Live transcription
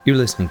You're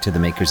listening to the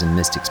Makers and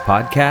Mystics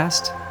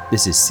podcast.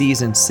 This is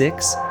Season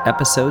 6,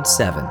 Episode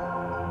 7.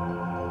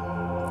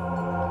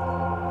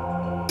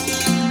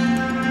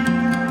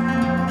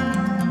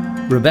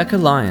 Rebekah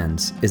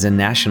Lyons is a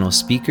national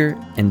speaker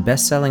and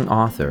best-selling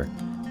author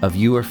of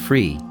You Are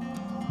Free,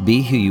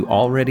 Be Who You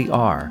Already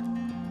Are,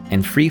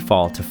 and Free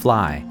Fall to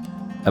Fly,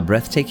 a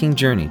breathtaking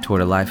journey toward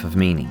a life of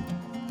meaning.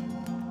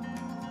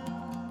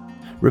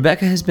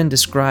 Rebekah has been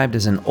described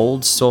as an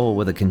old soul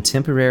with a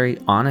contemporary,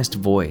 honest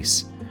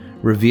voice,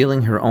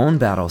 revealing her own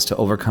battles to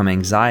overcome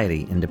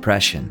anxiety and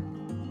depression.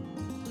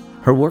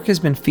 Her work has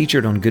been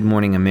featured on Good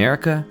Morning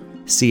America,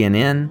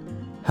 CNN,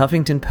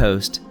 Huffington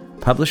Post,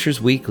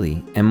 Publishers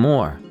Weekly, and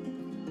more.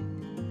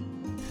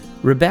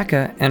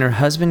 Rebekah and her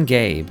husband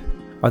Gabe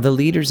are the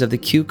leaders of the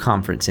Q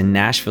Conference in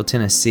Nashville,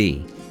 Tennessee,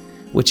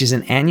 which is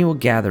an annual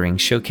gathering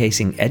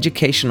showcasing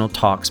educational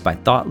talks by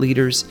thought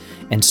leaders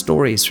and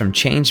stories from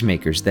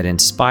changemakers that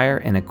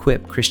inspire and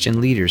equip Christian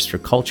leaders for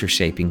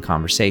culture-shaping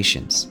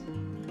conversations.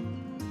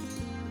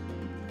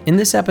 In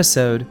this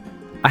episode,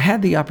 I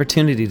had the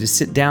opportunity to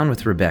sit down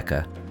with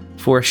Rebekah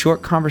for a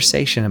short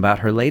conversation about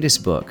her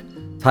latest book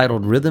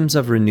titled Rhythms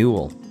of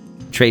Renewal,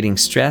 Trading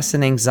Stress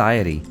and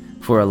Anxiety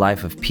for a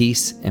Life of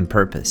Peace and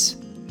Purpose.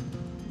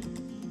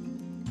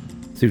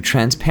 Through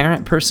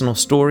transparent personal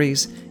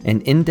stories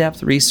and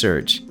in-depth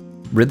research,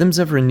 Rhythms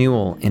of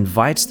Renewal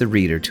invites the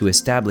reader to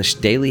establish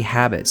daily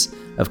habits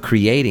of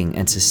creating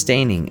and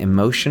sustaining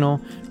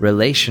emotional,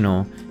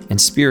 relational,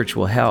 and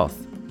spiritual health.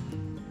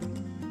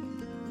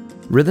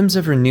 Rhythms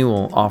of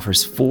Renewal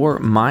offers 4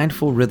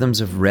 mindful rhythms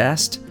of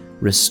rest,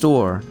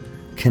 restore,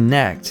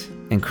 connect,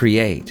 and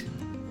create.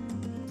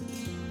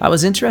 I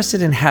was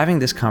interested in having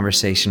this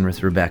conversation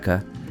with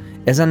Rebekah,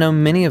 as I know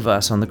many of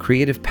us on the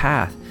creative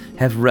path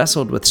have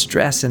wrestled with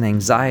stress and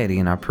anxiety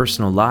in our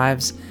personal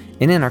lives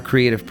and in our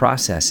creative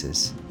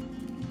processes.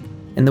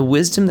 And the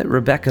wisdom that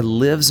Rebekah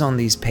lives on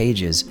these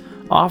pages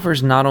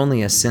offers not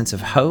only a sense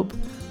of hope,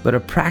 but a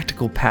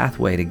practical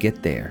pathway to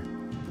get there.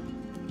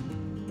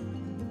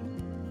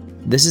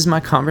 This is my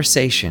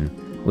conversation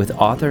with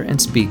author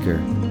and speaker,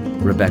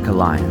 Rebekah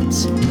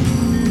Lyons.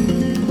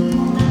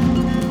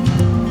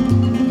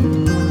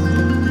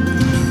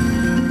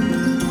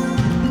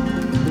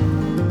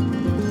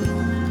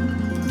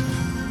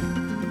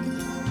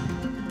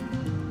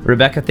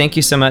 Rebekah, thank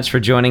you so much for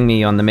joining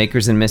me on the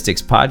Makers and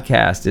Mystics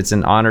podcast. It's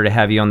an honor to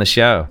have you on the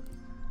show.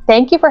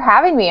 Thank you for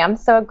having me. I'm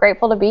so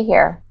grateful to be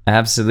here.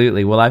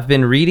 Absolutely. Well, I've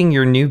been reading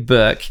your new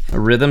book,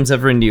 Rhythms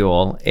of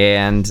Renewal,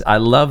 and I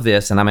love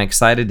this, and I'm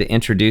excited to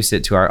introduce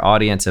it to our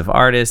audience of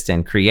artists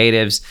and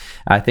creatives.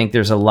 I think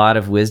there's a lot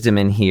of wisdom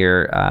in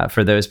here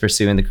for those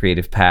pursuing the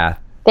creative path.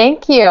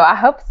 Thank you. I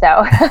hope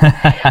so.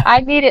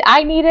 I need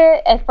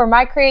it for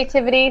my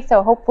creativity,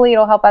 so hopefully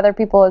it'll help other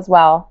people as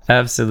well.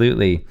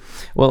 Absolutely.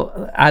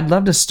 Well, I'd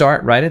love to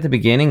start right at the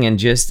beginning and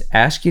just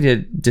ask you to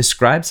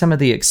describe some of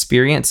the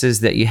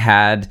experiences that you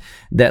had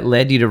that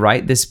led you to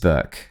write this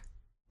book.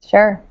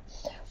 Sure.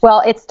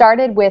 Well, it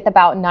started with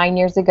about 9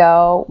 years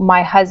ago.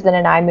 My husband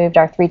and I moved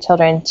our 3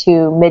 children to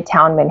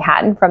Midtown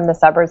Manhattan from the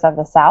suburbs of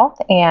the South,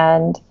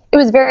 and it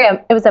was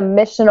a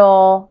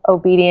missional,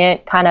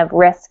 obedient kind of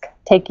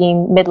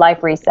risk-taking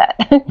midlife reset.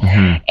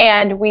 Mm-hmm.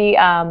 And we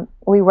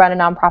run a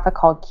nonprofit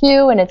called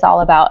Q, and it's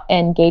all about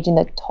engaging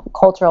the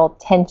cultural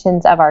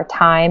tensions of our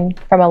time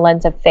from a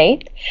lens of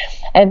faith.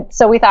 And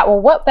so we thought,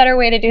 well, what better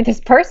way to do this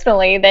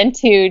personally than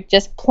to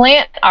just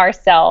plant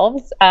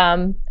ourselves,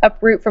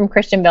 uproot from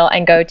Christianville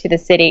and go to the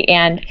city.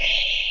 And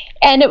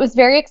it was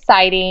very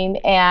exciting.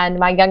 And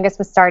my youngest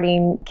was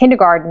starting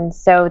kindergarten,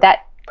 so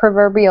that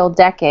proverbial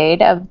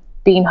decade of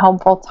being home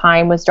full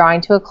time was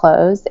drawing to a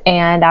close,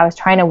 and I was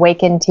trying to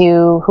wake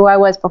into who I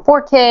was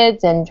before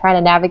kids and trying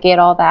to navigate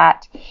all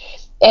that.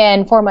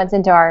 And 4 months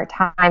into our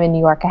time in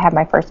New York, I had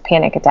my first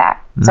panic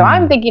attack. So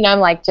I'm thinking I'm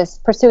like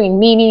just pursuing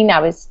meaning.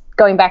 I was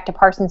going back to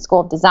Parsons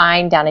School of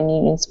Design down in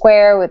Union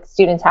Square with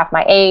students half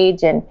my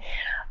age, and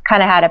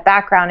kind of had a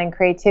background in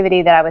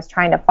creativity that I was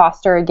trying to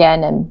foster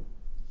again. And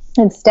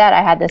instead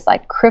I had this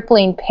like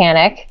crippling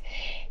panic,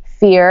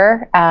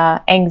 fear,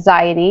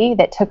 anxiety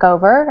that took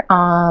over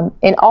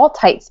in all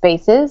tight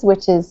spaces,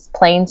 which is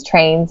planes,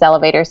 trains,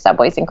 elevators,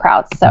 subways, and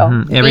crowds.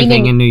 So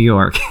everything in New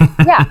York.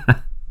 Yeah,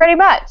 pretty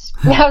much.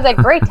 I was like,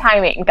 great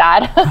timing,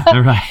 God.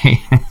 Right.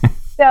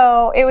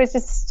 So it was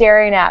just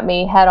staring at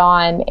me head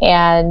on.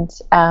 And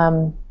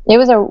it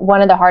was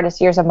one of the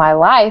hardest years of my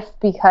life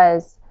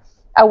because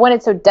I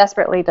wanted so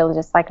desperately to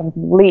just like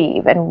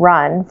leave and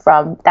run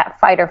from that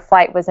fight or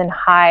flight was in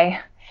high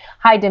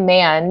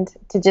demand,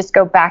 to just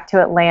go back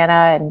to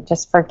Atlanta and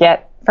just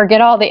forget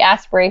all the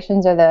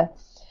aspirations or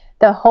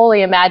the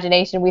holy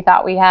imagination we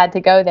thought we had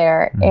to go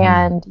there. Mm-hmm.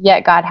 And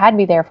yet God had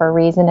me there for a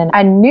reason. And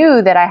I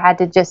knew that I had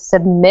to just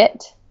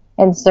submit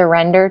and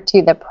surrender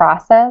to the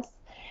process.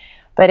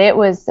 But it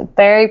was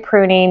very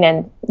pruning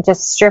and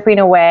just stripping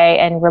away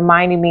and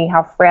reminding me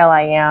how frail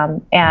I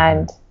am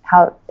and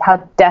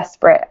how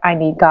desperate I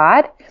need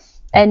God.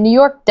 And New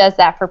York does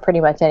that for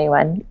pretty much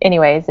anyone.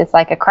 Anyways, it's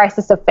like a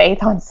crisis of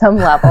faith on some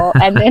level,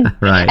 and then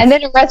Right. and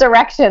then a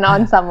resurrection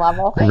on some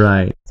level.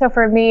 Right. So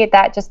for me,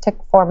 that just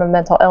took form of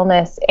mental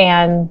illness.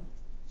 And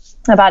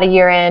about a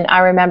year in, I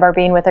remember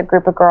being with a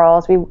group of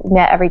girls. We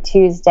met every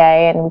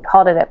Tuesday, and we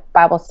called it a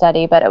Bible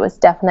study, but it was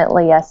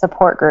definitely a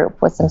support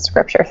group with some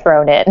scripture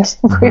thrown in.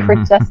 We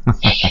were just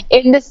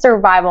in the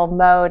survival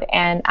mode.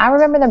 And I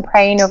remember them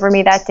praying over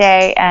me that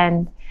day.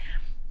 And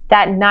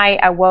that night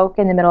I woke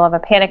in the middle of a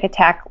panic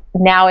attack,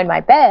 now in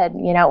my bed.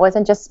 You know, it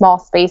wasn't just small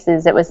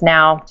spaces, it was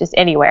now just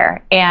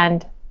anywhere.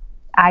 And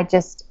I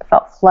just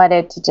felt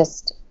flooded to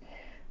just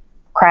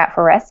cry out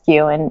for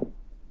rescue. And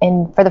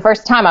for the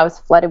first time, I was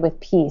flooded with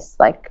peace,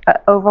 like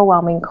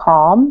overwhelming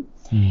calm.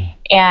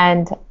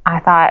 And I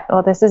thought,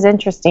 well, this is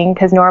interesting,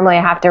 because normally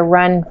I have to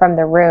run from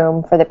the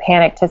room for the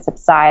panic to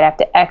subside. I have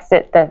to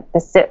exit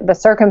the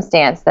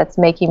circumstance that's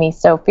making me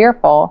so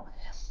fearful.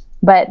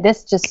 But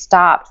this just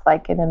stopped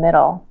like in the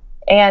middle.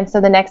 And so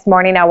the next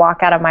morning I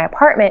walk out of my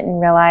apartment and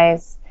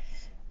realize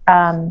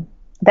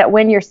that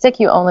when you're sick,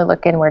 you only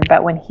look inward.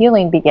 But when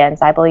healing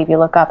begins, I believe you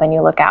look up and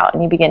you look out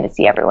and you begin to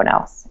see everyone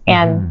else.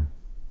 And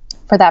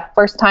for that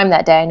first time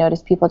that day, I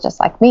noticed people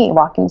just like me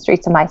walking the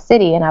streets of my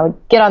city. And I would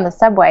get on the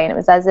subway, and it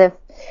was as if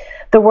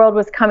the world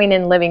was coming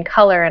in living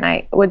color. And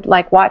I would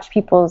like watch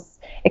people's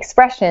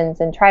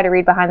expressions and try to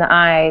read behind the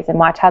eyes and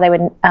watch how they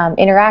would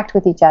interact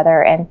with each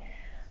other. And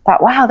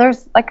thought, wow,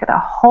 there's like a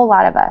whole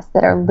lot of us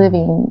that are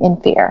living in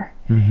fear.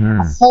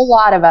 A whole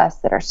lot of us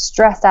that are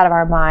stressed out of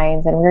our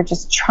minds, and we're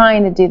just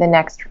trying to do the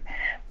next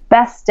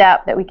best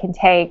step that we can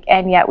take,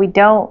 and yet we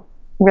don't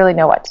really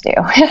know what to do.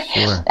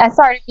 Sure. I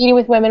started meeting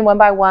with women one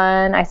by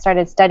one. I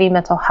started studying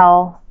mental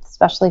health,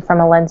 especially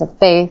from a lens of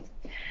faith,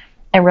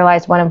 and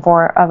realized 1 in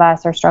 4 of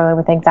us are struggling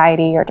with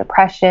anxiety or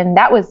depression.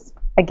 That was,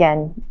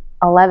 again,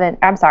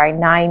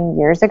 9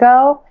 years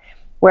ago.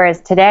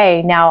 Whereas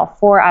today, now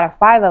 4 out of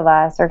 5 of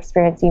us are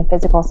experiencing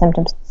physical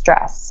symptoms of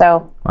stress.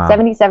 So wow.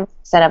 77%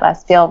 of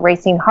us feel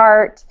racing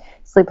heart,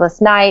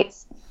 sleepless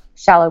nights,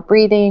 shallow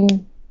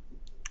breathing.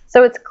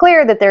 So it's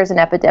clear that there's an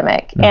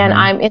epidemic. And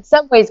I'm in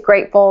some ways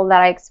grateful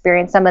that I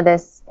experienced some of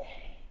this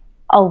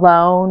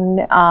alone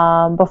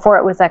before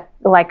it was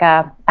like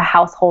a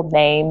household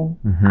name.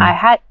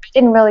 I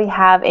didn't really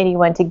have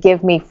anyone to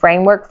give me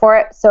framework for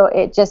it. So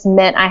it just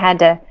meant I had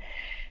to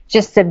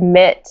just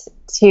submit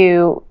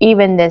to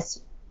even this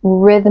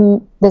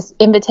rhythm, this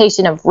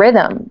invitation of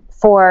rhythm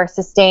for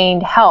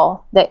sustained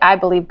health that I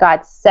believe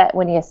God set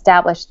when he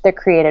established the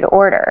created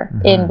order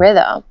in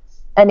rhythm.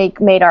 And he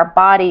made our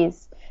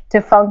bodies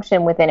to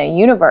function within a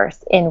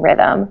universe in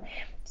rhythm.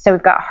 So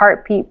we've got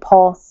heartbeat,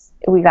 pulse,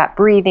 we've got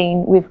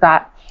breathing, we've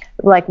got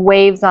like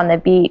waves on the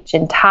beach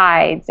and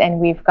tides, and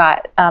we've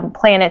got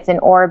planets in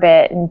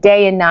orbit, and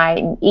day and night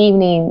and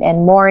evening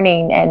and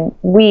morning and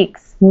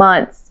weeks,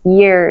 months,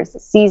 years,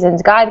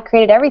 seasons. God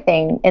created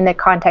everything in the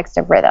context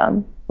of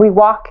rhythm. We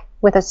walk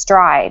with a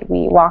stride.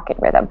 We walk in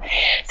rhythm.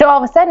 So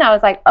all of a sudden I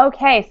was like,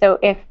 okay, so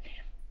if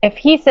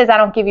he says, I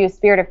don't give you a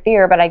spirit of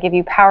fear, but I give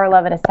you power,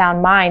 love, and a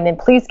sound mind, then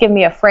please give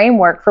me a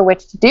framework for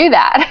which to do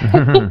that.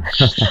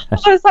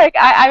 I was like,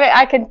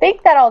 I can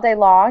think that all day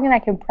long, and I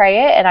can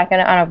pray it, and I'm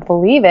going to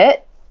believe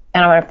it,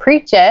 and I'm going to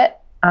preach it.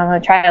 I'm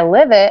going to try to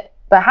live it,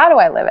 but how do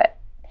I live it?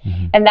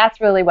 And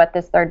that's really what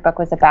this third book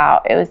was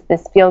about. It was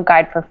this field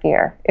guide for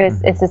fear.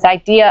 It's this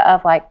idea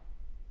of like,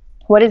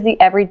 what is the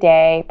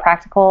everyday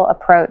practical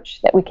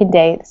approach that we can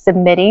take,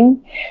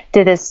 submitting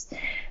to this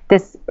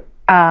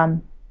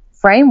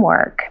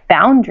framework,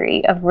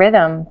 boundary of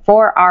rhythm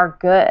for our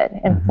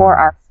good and for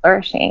our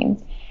flourishing.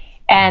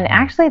 And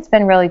actually, it's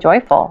been really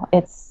joyful.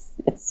 It's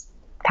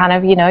kind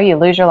of, you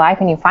lose your life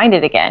and you find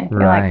it again.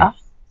 You're like, oh,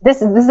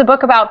 this is a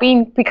book about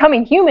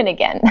becoming human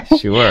again.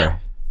 Sure.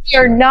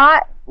 We're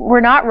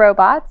not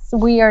robots.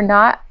 We are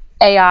not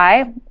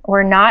AI.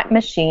 We're not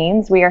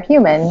machines. We are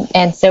human.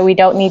 And so we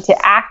don't need to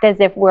act as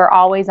if we're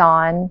always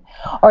on,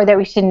 or that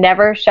we should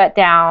never shut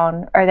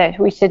down, or that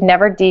we should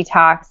never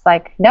detox.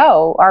 Like,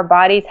 no, our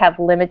bodies have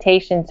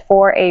limitations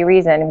for a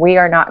reason. We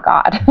are not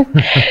God.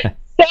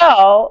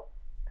 So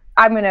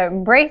I'm going to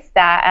embrace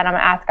that, and I'm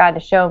going to ask God to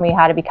show me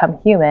how to become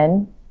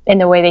human in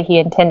the way that he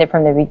intended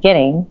from the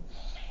beginning.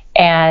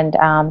 And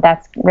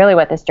that's really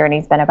what this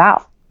journey's been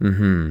about.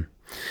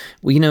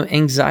 Well,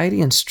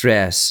 anxiety and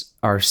stress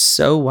are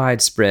so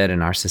widespread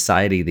in our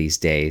society these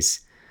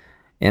days.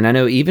 And I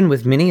know even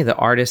with many of the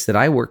artists that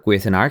I work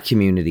with in our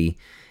community,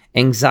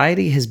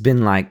 anxiety has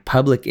been like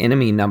public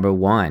enemy number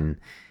one.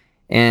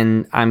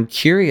 And I'm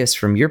curious,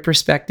 from your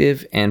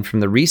perspective and from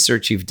the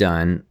research you've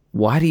done,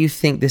 why do you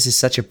think this is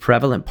such a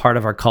prevalent part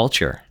of our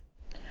culture?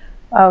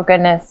 Oh,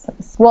 goodness.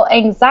 Well,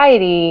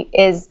 anxiety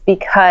is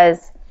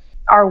because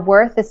our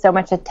worth is so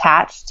much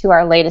attached to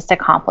our latest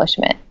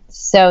accomplishment.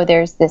 So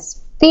there's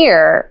this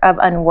fear of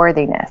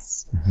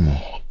unworthiness.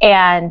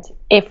 And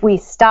if we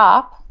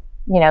stop,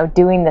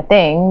 doing the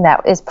thing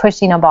that is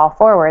pushing a ball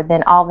forward,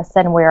 then all of a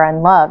sudden we're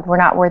unloved. We're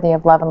not worthy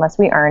of love unless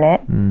we earn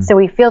it. So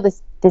we feel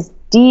this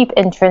deep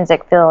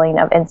intrinsic feeling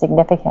of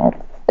insignificance.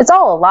 It's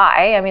all a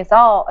lie. I mean, it's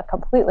all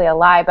completely a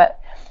lie. But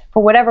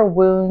for whatever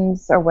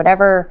wounds or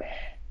whatever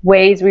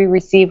ways we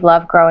receive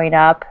love growing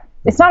up.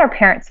 It's not our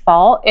parents'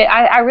 fault.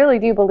 I really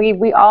do believe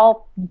we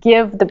all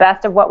give the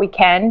best of what we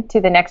can to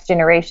the next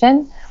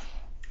generation.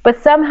 But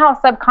somehow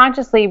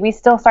subconsciously, we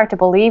still start to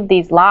believe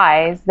these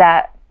lies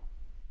that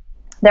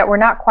we're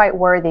not quite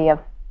worthy of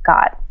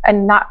God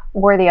and not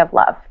worthy of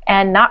love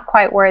and not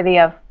quite worthy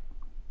of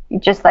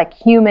just like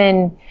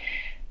human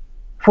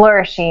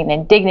flourishing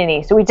and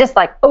dignity. So we just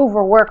like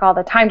overwork all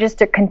the time just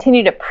to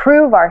continue to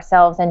prove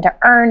ourselves and to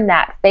earn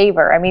that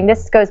favor. I mean,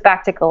 this goes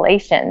back to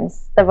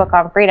Galatians, the book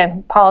on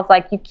freedom. Paul's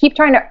like, you keep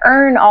trying to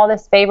earn all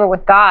this favor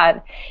with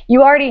God.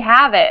 You already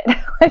have it.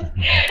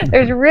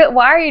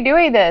 Why are you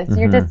doing this? Mm-hmm.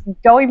 You're just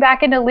going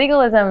back into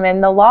legalism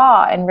and the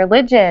law and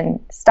religion.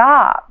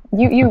 Stop.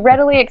 You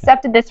readily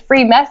accepted this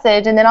free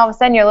message, and then all of a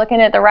sudden you're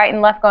looking at the right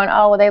and left going,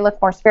 oh, well, they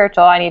look more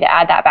spiritual. I need to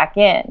add that back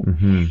in.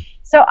 Mm-hmm.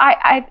 So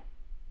I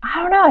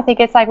don't know. I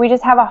think it's like we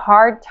just have a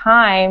hard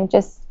time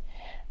just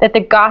that the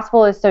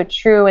gospel is so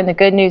true and the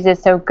good news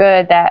is so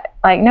good that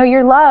like, no,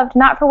 you're loved,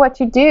 not for what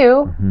you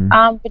do,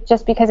 but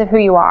just because of who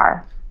you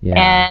are.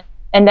 Yeah.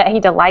 And that he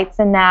delights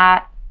in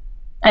that.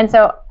 And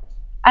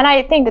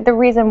I think that the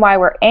reason why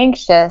we're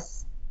anxious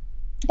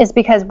is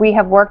because we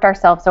have worked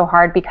ourselves so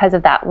hard because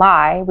of that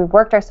lie. We've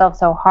worked ourselves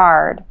so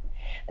hard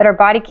that our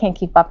body can't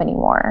keep up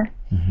anymore.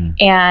 Mm-hmm.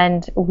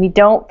 And we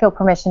don't feel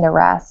permission to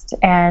rest.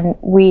 And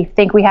we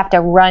think we have to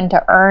run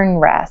to earn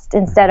rest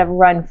instead of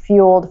run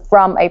fueled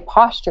from a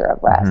posture of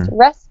rest. Mm-hmm.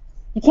 Rest,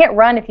 you can't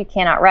run if you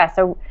cannot rest.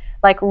 So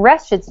like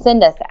rest should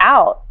send us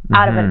out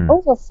of an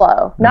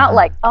overflow, not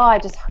like, oh, I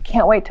just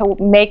can't wait to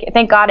make it.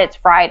 Thank God it's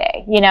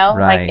Friday,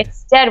 Right. Like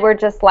instead we're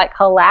just like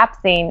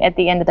collapsing at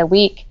the end of the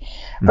week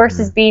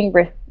versus being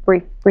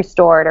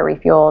restored or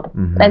refueled.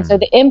 Mm-hmm. And so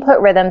the input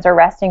rhythms are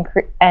rest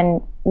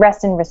and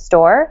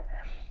restore.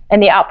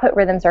 And the output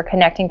rhythms are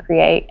connect and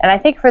create. And I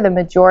think for the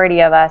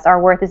majority of us,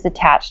 our worth is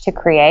attached to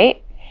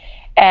create.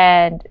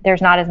 And there's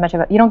not as much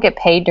you don't get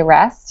paid to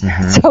rest.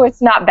 Mm-hmm. So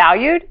it's not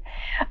valued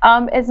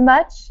as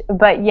much.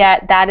 But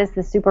yet that is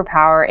the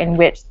superpower in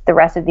which the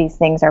rest of these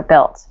things are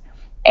built.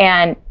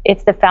 And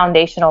it's the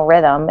foundational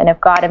rhythm. And if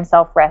God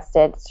himself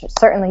rested,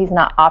 certainly he's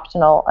not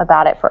optional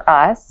about it for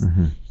us.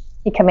 Mm-hmm.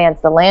 He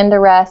commands the land to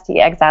rest.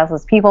 He exiles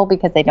his people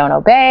because they don't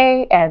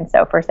obey. And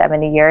so for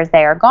 70 years,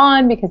 they are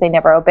gone because they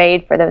never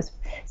obeyed for those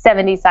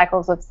 70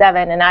 cycles of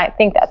 7. And I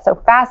think that's so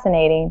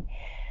fascinating.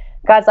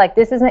 God's like,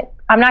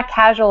 I'm not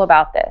casual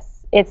about this.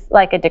 It's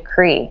like a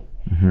decree.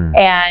 Mm-hmm.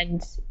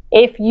 And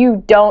if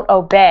you don't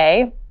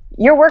obey,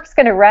 your work's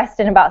going to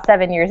rest in about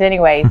 7 years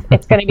anyways.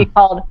 It's going to be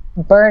called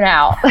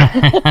burnout.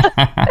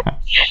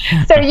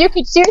 So you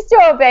could choose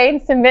to obey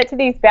and submit to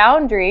these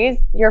boundaries.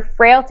 Your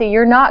frailty,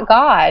 you're not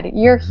God.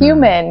 You're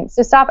human.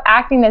 So stop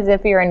acting as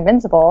if you're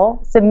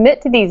invincible.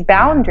 Submit to these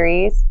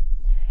boundaries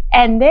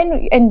and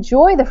then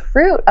enjoy the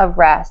fruit of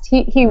rest.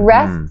 He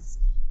rests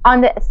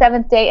on the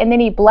 7th day and then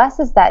he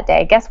blesses that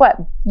day. Guess what?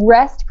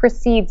 Rest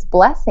precedes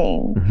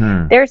blessing.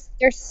 Mm-hmm. There's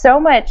so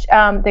much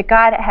that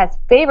God has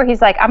favor.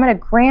 He's like, I'm going to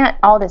grant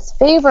all this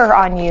favor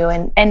on you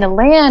and the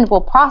land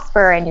will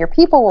prosper and your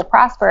people will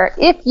prosper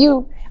if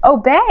you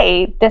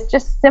obey this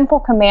just simple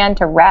command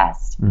to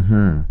rest.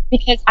 Mm-hmm.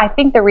 Because I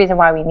think the reason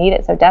why we need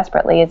it so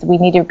desperately is we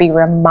need to be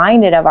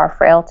reminded of our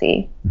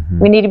frailty. Mm-hmm.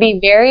 We need to be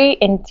very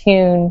in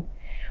tune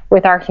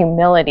with our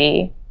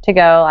humility to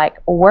go like,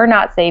 we're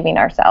not saving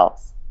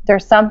ourselves.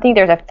 There's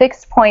a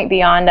fixed point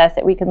beyond us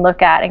that we can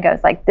look at and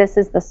goes like, this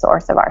is the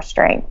source of our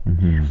strength.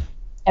 Mm-hmm.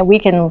 And we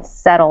can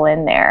settle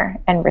in there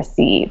and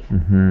receive.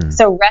 Mm-hmm.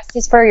 So rest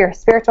is for your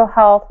spiritual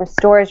health,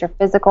 restores your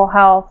physical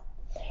health.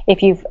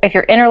 If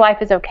your inner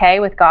life is okay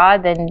with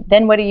God,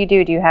 then what do you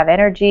do? Do you have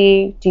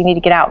energy? Do you need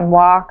to get out and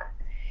walk?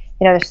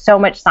 There's so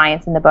much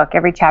science in the book.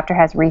 Every chapter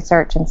has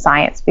research and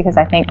science because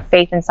I think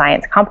faith and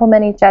science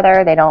complement each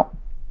other.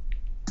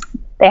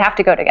 They have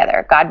to go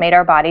together. God made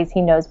our bodies.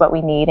 He knows what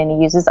we need, and he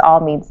uses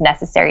all means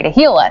necessary to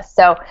heal us.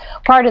 So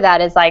part of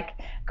that is like,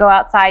 go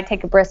outside,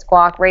 take a brisk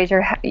walk, raise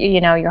your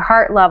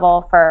heart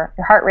level for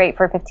your heart rate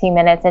for 15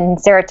 minutes, and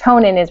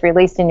serotonin is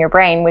released in your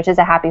brain, which is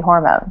a happy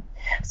hormone.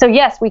 So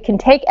yes, we can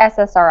take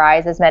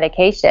SSRIs as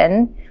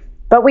medication,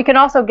 but we can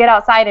also get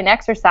outside and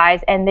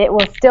exercise, and it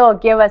will still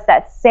give us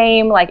that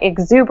same like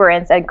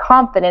exuberance and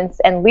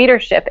confidence and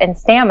leadership and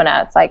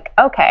stamina. It's like,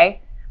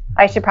 okay,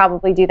 I should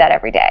probably do that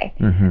every day.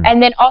 Mm-hmm.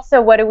 And then also,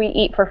 what do we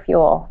eat for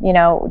fuel?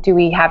 Do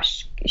we have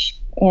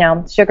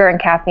sugar and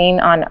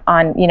caffeine on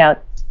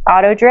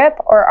auto drip,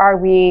 or are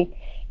we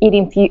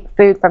eating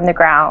food from the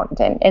ground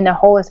and in the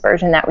wholest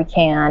version that we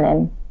can,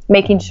 and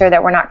making sure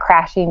that we're not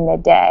crashing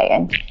midday?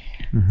 And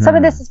some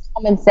of this is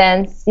common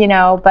sense,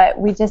 but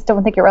we just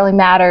don't think it really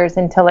matters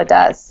until it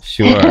does.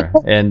 Sure.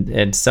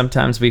 And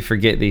sometimes we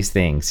forget these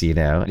things,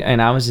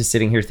 And I was just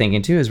sitting here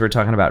thinking too, as we're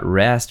talking about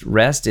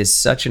rest is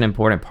such an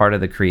important part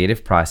of the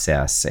creative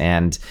process,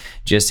 and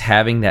just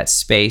having that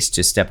space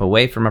to step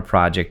away from a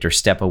project or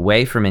step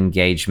away from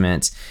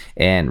engagement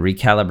and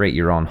recalibrate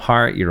your own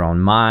heart, your own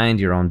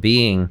mind, your own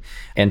being.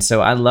 And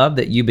so I love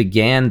that you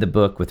began the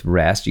book with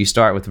rest. You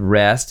start with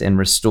rest and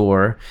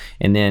restore,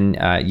 and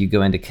then you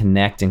go into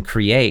connect and create.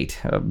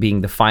 create,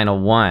 being the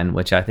final one,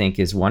 which I think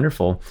is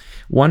wonderful.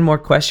 One more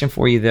question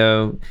for you,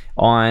 though,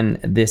 on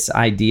this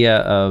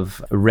idea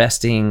of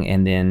resting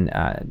and then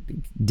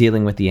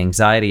dealing with the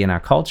anxiety in our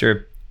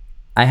culture.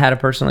 I had a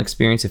personal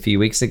experience a few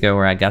weeks ago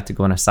where I got to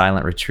go on a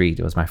silent retreat.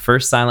 It was my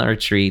first silent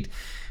retreat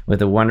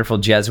with a wonderful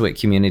Jesuit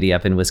community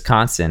up in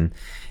Wisconsin.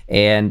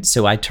 And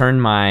so I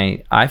turned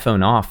my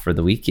iPhone off for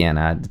the weekend.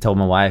 I told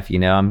my wife,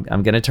 I'm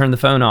going to turn the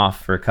phone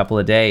off for a couple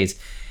of days.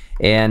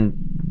 And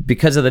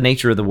because of the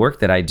nature of the work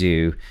that I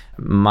do,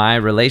 my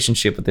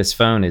relationship with this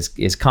phone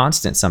is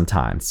constant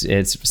sometimes.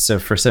 It's so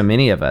for so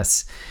many of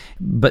us.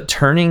 But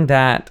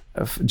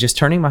just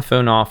turning my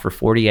phone off for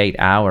 48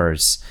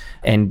 hours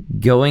and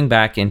going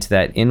back into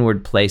that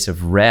inward place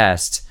of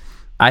rest,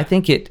 I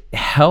think it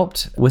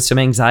helped with some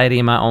anxiety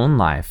in my own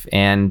life.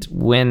 And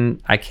when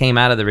I came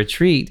out of the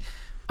retreat,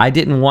 I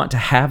didn't want to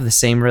have the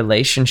same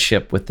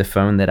relationship with the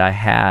phone that I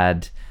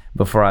had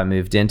before I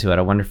moved into it.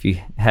 I wonder if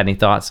you had any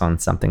thoughts on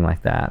something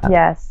like that.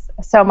 Yes.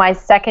 So my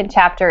second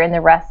chapter in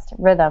the rest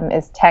rhythm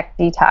is tech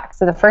detox.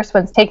 So the first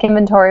one's take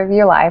inventory of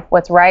your life,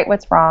 what's right,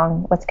 what's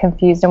wrong, what's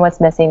confused and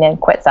what's missing, and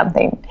quit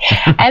something.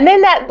 And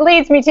then that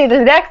leads me to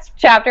the next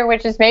chapter,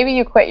 which is maybe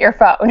you quit your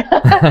phone.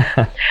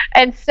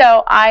 And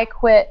so I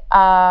quit,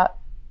 I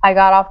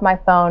got off my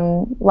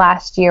phone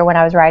last year when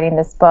I was writing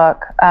this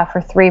book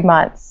for 3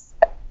 months.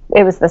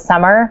 It was the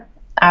summer.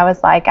 I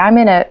was like, I'm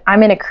in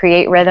a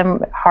create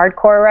rhythm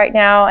hardcore right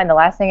now, and the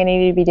last thing I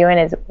need to be doing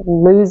is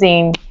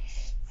losing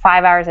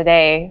 5 hours a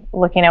day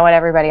looking at what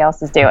everybody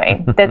else is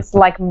doing. That's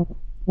like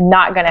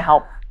not going to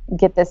help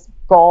get this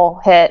goal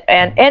hit.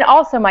 And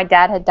also my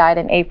dad had died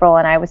in April,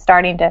 and I was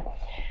starting to,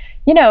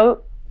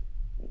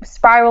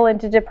 spiral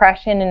into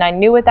depression, and I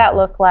knew what that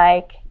looked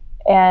like.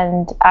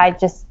 And I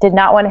just did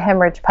not want to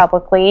hemorrhage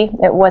publicly.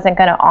 It wasn't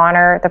going to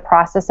honor the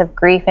process of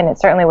grief, and it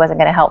certainly wasn't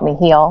going to help me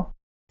heal.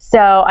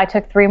 So I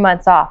took 3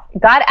 months off.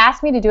 God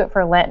asked me to do it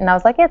for Lent, and I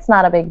was like, it's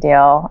not a big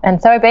deal.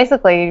 And so I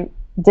basically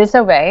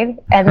disobeyed.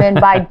 And then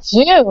by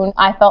June,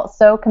 I felt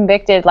so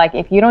convicted. Like,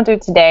 if you don't do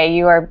it today,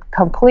 you are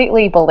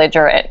completely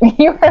belligerent.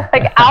 You are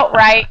like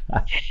outright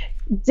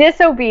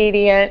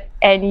disobedient,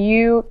 and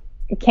you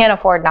can't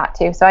afford not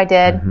to. So I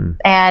did. Mm-hmm.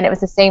 And it was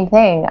the same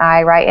thing.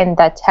 I write in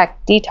the tech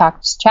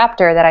detox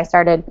chapter that I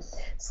started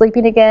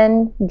sleeping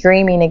again,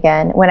 dreaming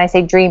again. When I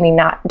say dreaming,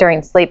 not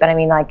during sleep, but I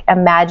mean like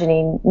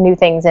imagining new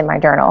things in my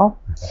journal,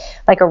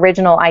 like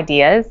original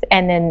ideas,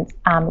 and then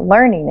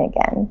learning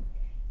again.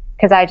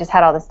 Because I just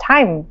had all this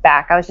time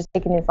back. I was just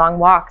taking these long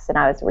walks, and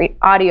I was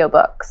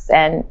audiobooks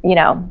and,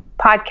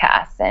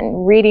 podcasts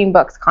and reading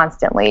books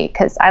constantly,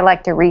 because I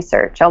like to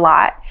research a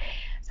lot,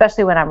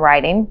 especially when I'm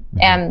writing.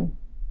 Mm-hmm. And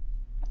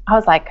I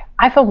was like,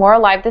 I feel more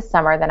alive this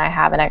summer than I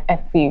have in a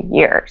few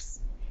years.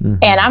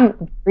 Mm-hmm. And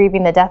I'm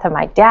grieving the death of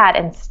my dad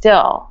and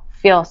still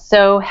feel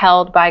so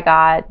held by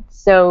God,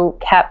 so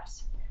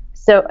kept,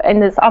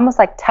 and it's almost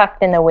like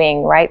tucked in the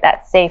wing, right?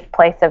 That safe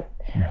place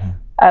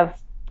of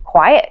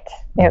quiet.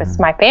 It was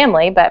my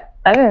family, but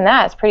other than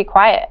that, it's pretty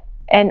quiet.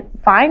 And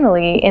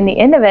finally, in the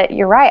end of it,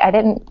 you're right.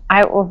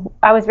 I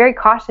was very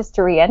cautious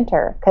to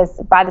re-enter, because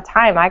by the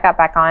time I got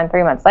back on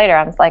 3 months later,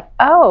 I was like,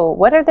 oh,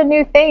 what are the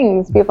new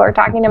things people are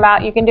talking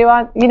about you can do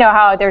on,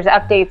 how there's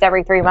updates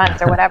every 3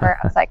 months or whatever.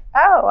 I was like,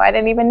 oh, I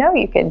didn't even know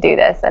you could do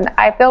this. And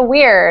I feel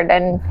weird,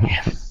 and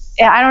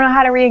I don't know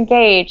how to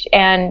re-engage.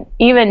 And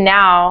even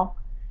now,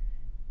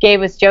 Gabe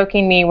was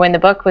joking me when the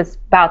book was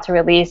about to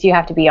release, you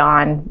have to be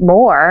on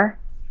more.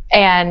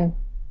 And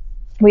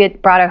we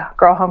had brought a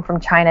girl home from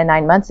China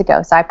 9 months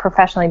ago. So I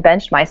professionally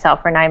benched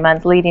myself for 9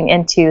 months leading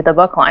into the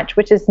book launch,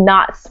 which is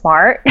not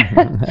smart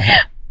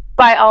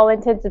by all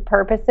intents and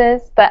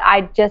purposes. But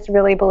I just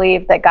really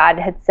believe that God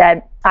had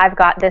said, I've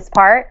got this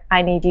part.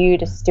 I need you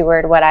to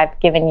steward what I've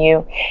given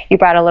you. You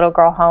brought a little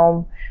girl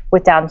home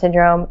with Down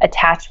syndrome.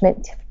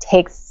 Attachment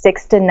takes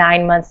 6 to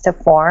 9 months to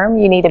form.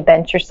 You need to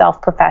bench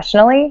yourself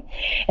professionally.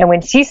 And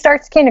when she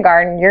starts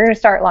kindergarten, you're going to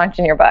start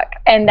launching your book.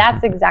 And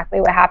that's exactly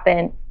what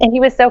happened. And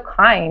he was so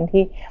kind.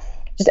 He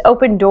just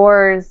opened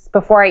doors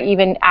before I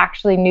even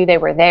actually knew they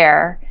were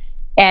there.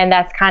 And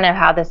that's kind of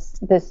how this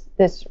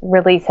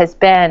release has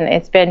been.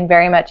 It's been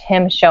very much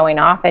him showing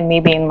off and me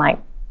being like,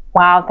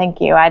 wow,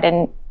 thank you. I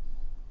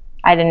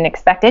didn't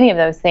expect any of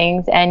those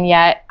things. And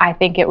yet I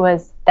think it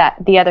was that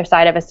the other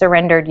side of a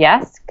surrendered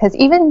yes. Because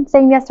even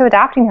saying yes to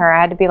adopting her,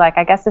 I had to be like,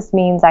 I guess this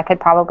means I could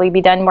probably be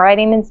done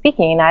writing and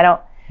speaking. I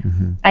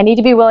need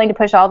to be willing to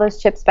push all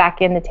those chips back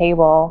in the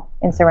table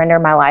and surrender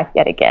my life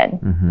yet again.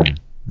 Mm-hmm.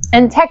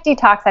 And tech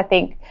detox, I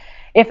think,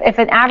 if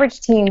an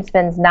average teen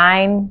spends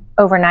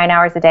over 9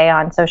 hours a day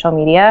on social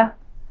media,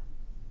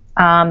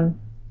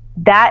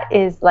 that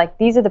is like,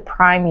 these are the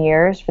prime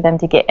years for them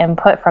to get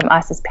input from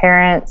us as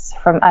parents,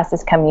 from us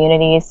as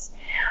communities,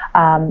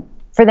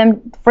 for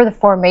the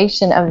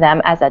formation of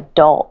them as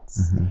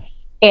adults. Mm-hmm.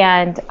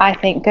 And I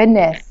think,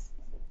 goodness,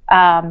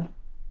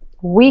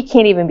 we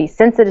can't even be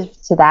sensitive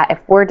to that if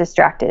we're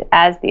distracted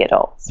as the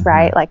adults, mm-hmm.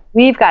 right? Like,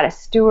 we've got to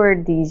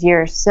steward these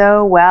years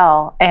so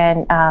well.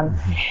 And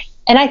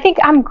And I think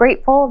I'm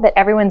grateful that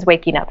everyone's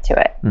waking up to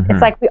it. Mm-hmm.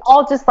 It's like we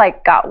all just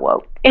like got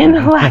woke in the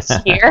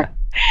last year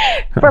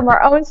from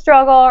our own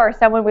struggle or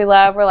someone we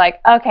love. We're like,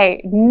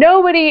 okay,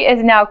 nobody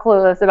is now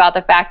clueless about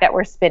the fact that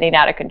we're spinning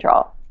out of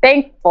control.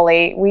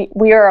 Thankfully,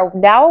 we are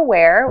now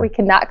aware. We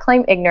cannot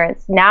claim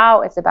ignorance.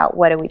 Now it's about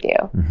what do we do?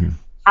 Mm-hmm.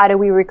 How do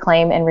we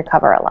reclaim and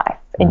recover our life?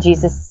 And Mm-hmm.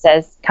 Jesus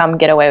says, come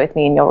get away with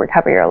me and you'll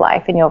recover your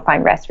life and you'll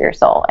find rest for your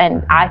soul.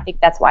 And Mm-hmm. I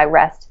think that's why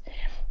rest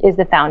is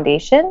the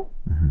foundation,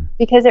 Mm-hmm.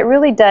 because it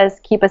really does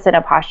keep us in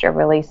a posture of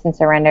release and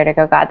surrender to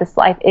go, God, this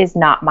life is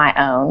not my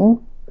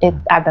own.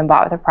 I've been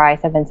bought with a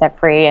price. I've been set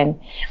free. And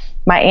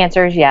my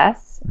answer is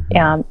yes.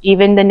 Mm-hmm.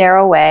 Even the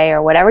narrow way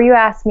or whatever you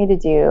ask me to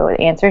do,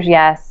 the answer is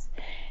yes.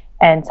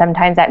 And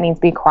sometimes that means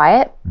be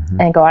quiet Mm-hmm.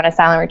 and go on a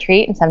silent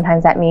retreat. And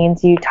sometimes that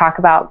means you talk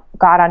about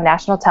God on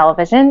national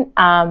television.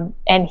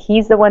 And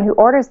he's the one who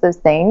orders those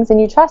things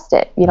and you trust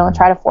it. You don't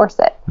try to force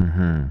it.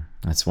 Mm-hmm.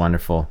 That's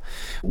wonderful.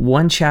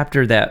 One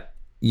chapter that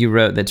you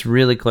wrote that's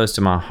really close to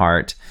my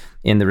heart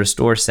in the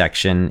Restore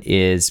section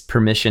is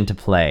Permission to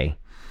Play.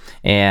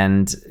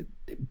 And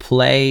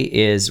play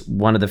is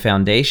one of the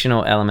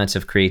foundational elements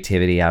of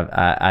creativity.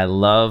 I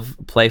love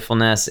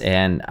playfulness,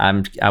 and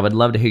I would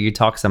love to hear you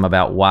talk some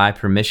about why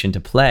permission to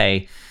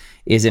play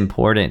is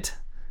important.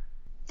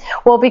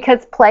 Well,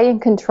 because play and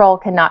control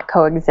cannot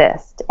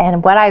coexist.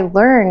 And what I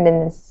learned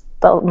in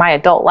my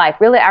adult life,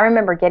 really, I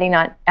remember getting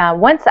on,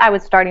 once I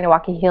was starting to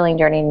walk a healing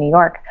journey in New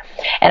York,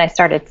 and I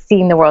started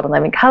seeing the world in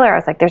living color, I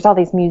was like, there's all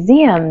these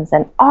museums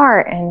and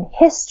art and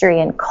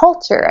history and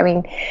culture. I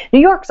mean,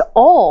 New York's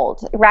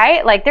old,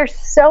 right? Like there's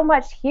so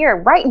much here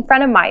right in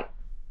front of my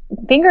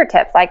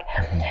fingertips, like,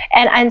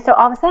 and so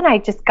all of a sudden I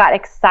just got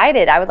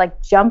excited. I would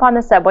like jump on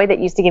the subway that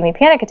used to give me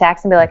panic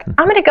attacks and be like,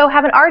 I'm gonna go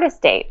have an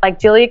artist date, like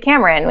Julia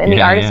Cameron in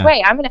The Artist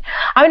Way. I'm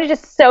gonna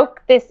just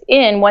soak this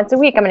in once a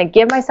week. I'm gonna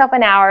give myself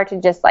an hour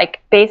to just like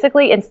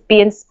basically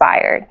be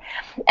inspired.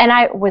 And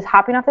I was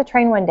hopping off the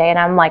train one day and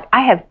I'm like,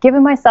 I have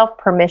given myself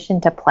permission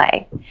to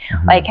play.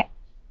 Like,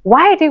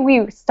 why do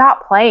we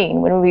stop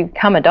playing when we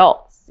become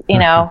adults? You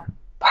know,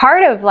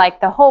 part of like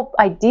the whole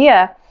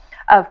idea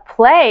of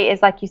play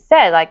is, like you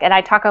said, like, and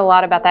I talk a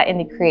lot about that in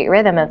the Create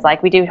Rhythm. It's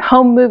like we do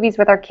home movies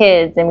with our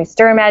kids and we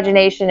stir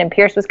imagination, and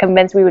Pierce was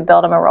convinced we would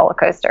build him a roller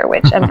coaster,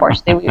 which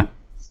unfortunately we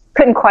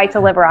couldn't quite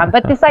deliver on.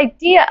 But this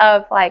idea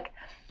of like,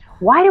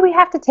 why do we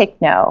have to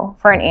take no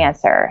for an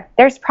answer?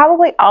 There's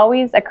probably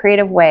always a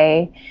creative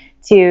way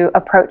to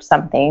approach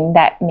something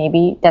that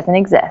maybe doesn't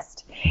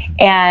exist.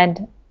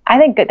 And I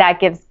think that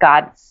gives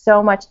God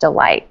so much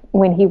delight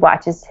when he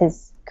watches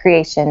his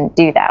creation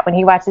do that, when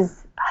he watches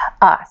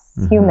us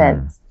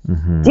humans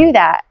do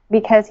that,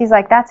 because he's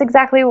like, that's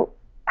exactly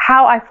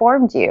how I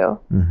formed you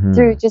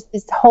through just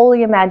this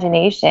holy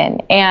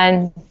imagination.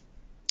 And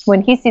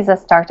when he sees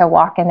us start to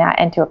walk in that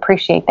and to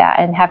appreciate that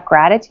and have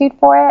gratitude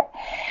for it,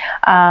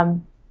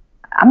 man,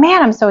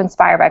 I'm so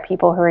inspired by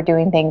people who are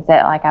doing things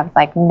that like I was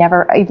like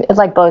never, it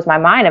like blows my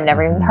mind. I've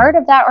never even heard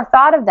of that or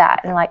thought of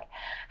that. And like,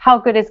 how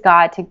good is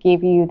God to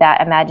give you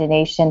that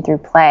imagination through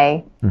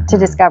play to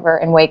discover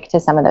and wake to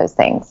some of those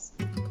things.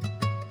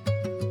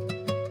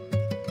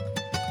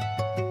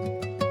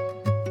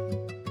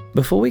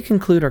 Before we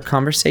conclude our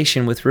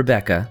conversation with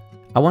Rebecca,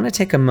 I want to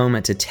take a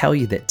moment to tell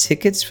you that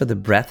tickets for the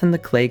Breath in the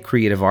Clay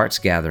Creative Arts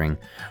Gathering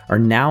are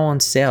now on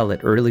sale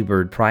at early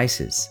bird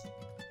prices.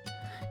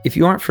 If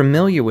you aren't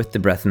familiar with the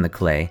Breath in the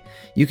Clay,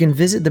 you can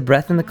visit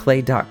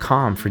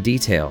thebreathintheclay.com for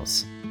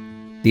details.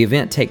 The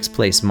event takes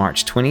place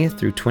March 20th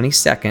through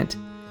 22nd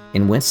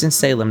in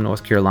Winston-Salem,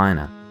 North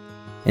Carolina,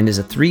 and is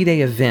a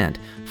 3-day event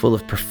full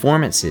of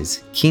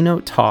performances,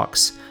 keynote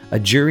talks, a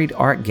juried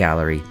art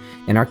gallery,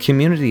 and our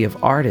community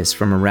of artists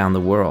from around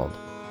the world.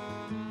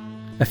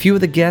 A few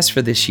of the guests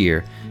for this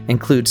year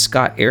include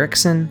Scott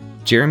Erickson,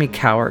 Jeremy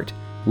Cowart,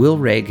 Will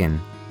Reagan,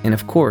 and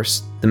of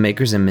course, the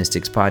Makers and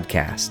Mystics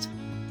podcast.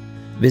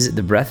 Visit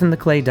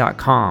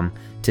thebreathintheclay.com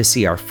to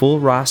see our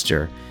full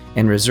roster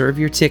and reserve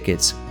your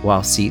tickets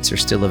while seats are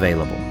still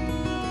available.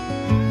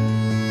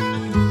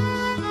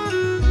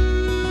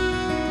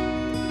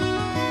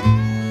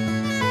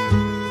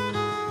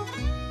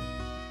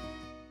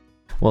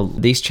 Well,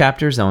 these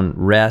chapters on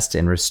rest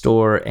and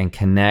restore and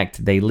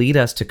connect, they lead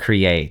us to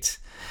create.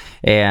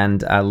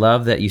 And I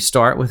love that you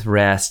start with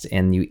rest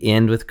and you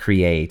end with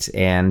create.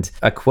 And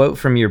a quote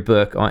from your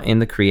book in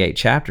the Create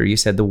chapter, you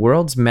said, "The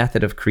world's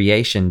method of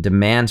creation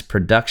demands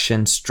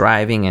production,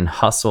 striving, and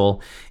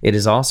hustle. It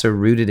is also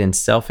rooted in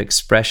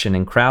self-expression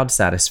and crowd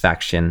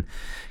satisfaction,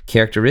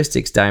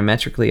 characteristics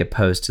diametrically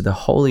opposed to the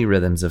holy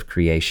rhythms of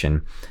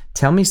creation."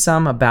 Tell me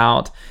some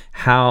about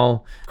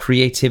how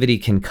creativity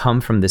can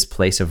come from this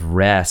place of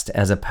rest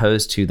as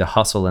opposed to the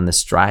hustle and the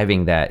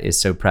striving that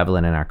is so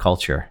prevalent in our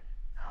culture.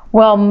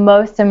 Well,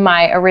 most of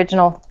my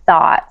original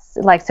thoughts,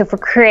 like, so for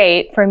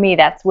create, for me,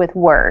 that's with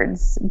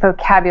words,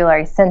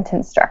 vocabulary,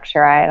 sentence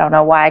structure. I don't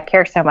know why I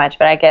care so much,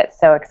 but I get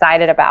so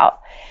excited about,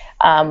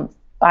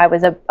 I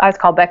was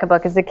called Becca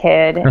Book as a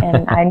kid,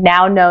 and I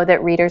now know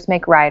that readers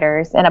make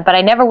writers. But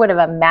I never would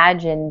have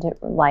imagined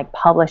like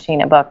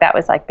publishing a book. That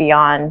was like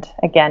beyond,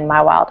 again,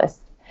 my wildest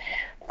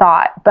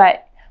thought.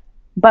 But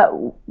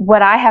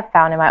what I have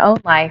found in my own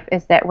life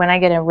is that when I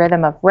get in a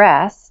rhythm of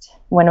rest,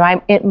 when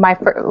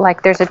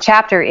like there's a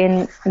chapter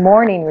in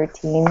morning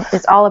routine,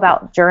 it's all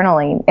about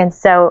journaling. And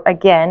so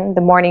again,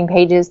 the morning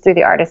pages through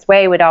The Artist's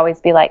Way would always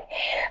be like,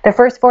 the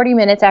first 40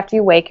 minutes after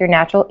you wake, your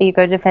natural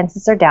ego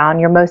defenses are down.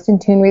 You're most in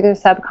tune with your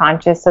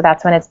subconscious. So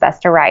that's when it's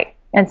best to write.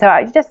 And so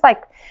I just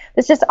like,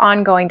 it's just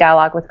ongoing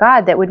dialogue with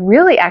God that would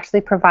really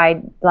actually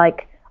provide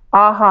like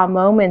aha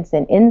moments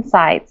and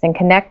insights and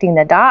connecting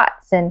the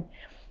dots and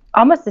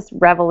almost this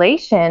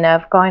revelation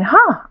of going,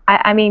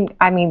 I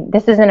mean,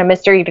 this isn't a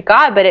mystery to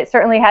God, but it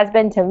certainly has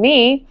been to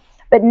me.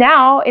 But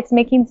now it's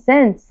making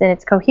sense and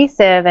it's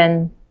cohesive,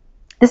 and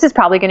this is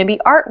probably going to be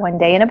art one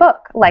day in a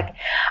book. Like,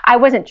 I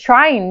wasn't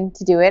trying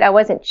to do it. I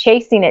wasn't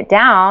chasing it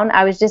down.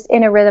 I was just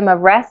in a rhythm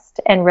of rest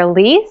and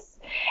release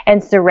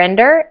and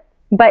surrender.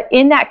 But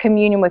in that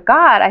communion with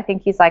God, I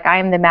think he's like, I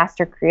am the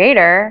master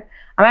creator.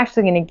 I'm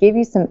actually going to give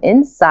you some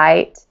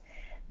insight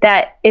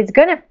that is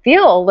going to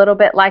feel a little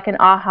bit like an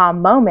aha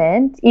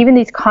moment. Even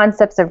these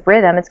concepts of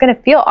rhythm, it's going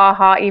to feel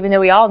aha, even though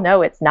we all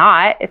know it's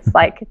not. It's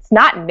like, it's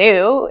not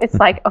new. It's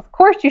like, of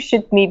course you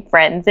should need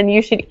friends and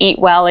you should eat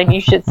well and you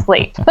should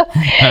sleep.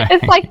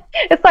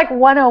 It's like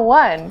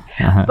 101.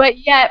 But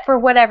yet, for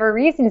whatever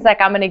reason, it's like,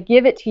 I'm going to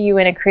give it to you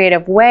in a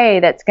creative way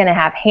that's going to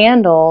have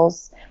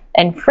handles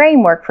and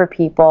framework for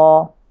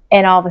people.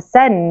 And all of a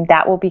sudden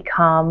that will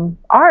become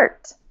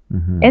art.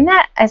 And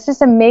that, it's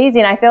just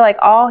amazing. I feel like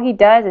all he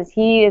does is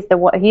he's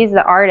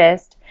the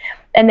artist,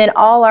 and then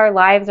all our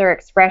lives are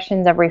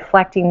expressions of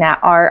reflecting that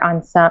art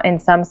in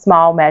some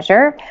small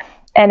measure.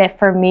 And if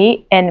for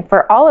me and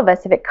for all of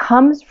us, if it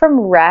comes from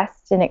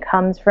rest and it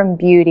comes from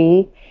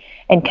beauty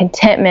and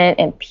contentment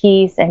and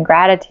peace and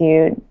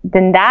gratitude,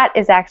 then that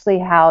is actually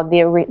how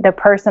the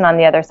person on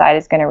the other side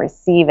is going to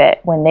receive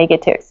it when they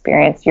get to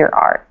experience your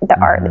art, the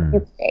art that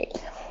you create.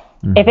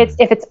 If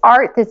it's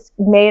art that's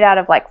made out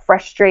of like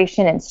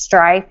frustration and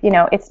strife,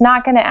 it's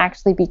not going to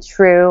actually be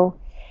true,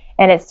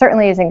 and it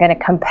certainly isn't going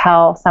to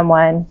compel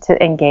someone to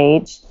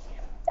engage.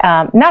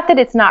 Not that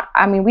it's not.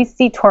 I mean, we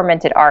see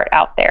tormented art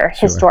out there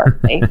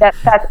historically. That's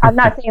I'm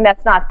not saying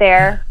that's not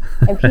there,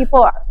 and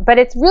but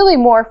it's really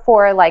more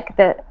for like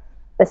the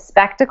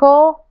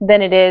spectacle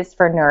than it is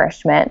for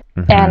nourishment.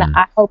 And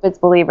I hope as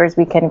believers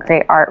we can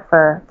create art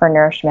for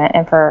nourishment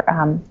and for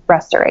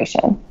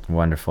restoration.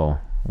 Wonderful.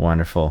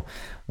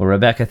 Well,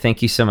 Rebecca,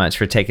 thank you so much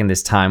for taking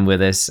this time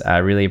with us. I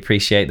really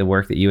appreciate the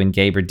work that you and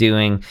Gabe are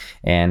doing,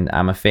 and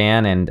I'm a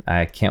fan, and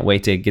I can't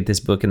wait to get this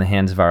book in the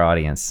hands of our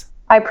audience.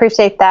 I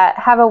appreciate that.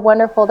 Have a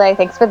wonderful day.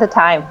 Thanks for the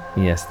time.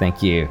 Yes,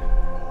 thank you.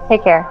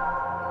 Take care.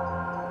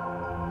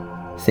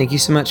 Thank you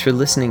so much for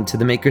listening to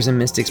the Makers and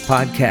Mystics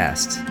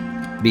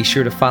podcast. Be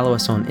sure to follow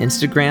us on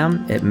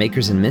Instagram at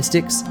Makers and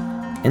Mystics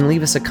and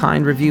leave us a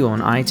kind review on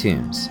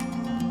iTunes.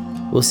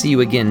 We'll see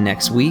you again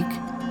next week.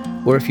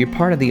 Or if you're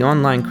part of the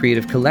online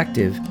creative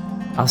collective,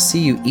 I'll see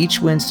you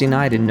each Wednesday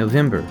night in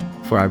November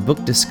for our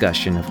book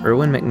discussion of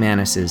Erwin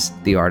McManus's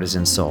The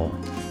Artisan Soul.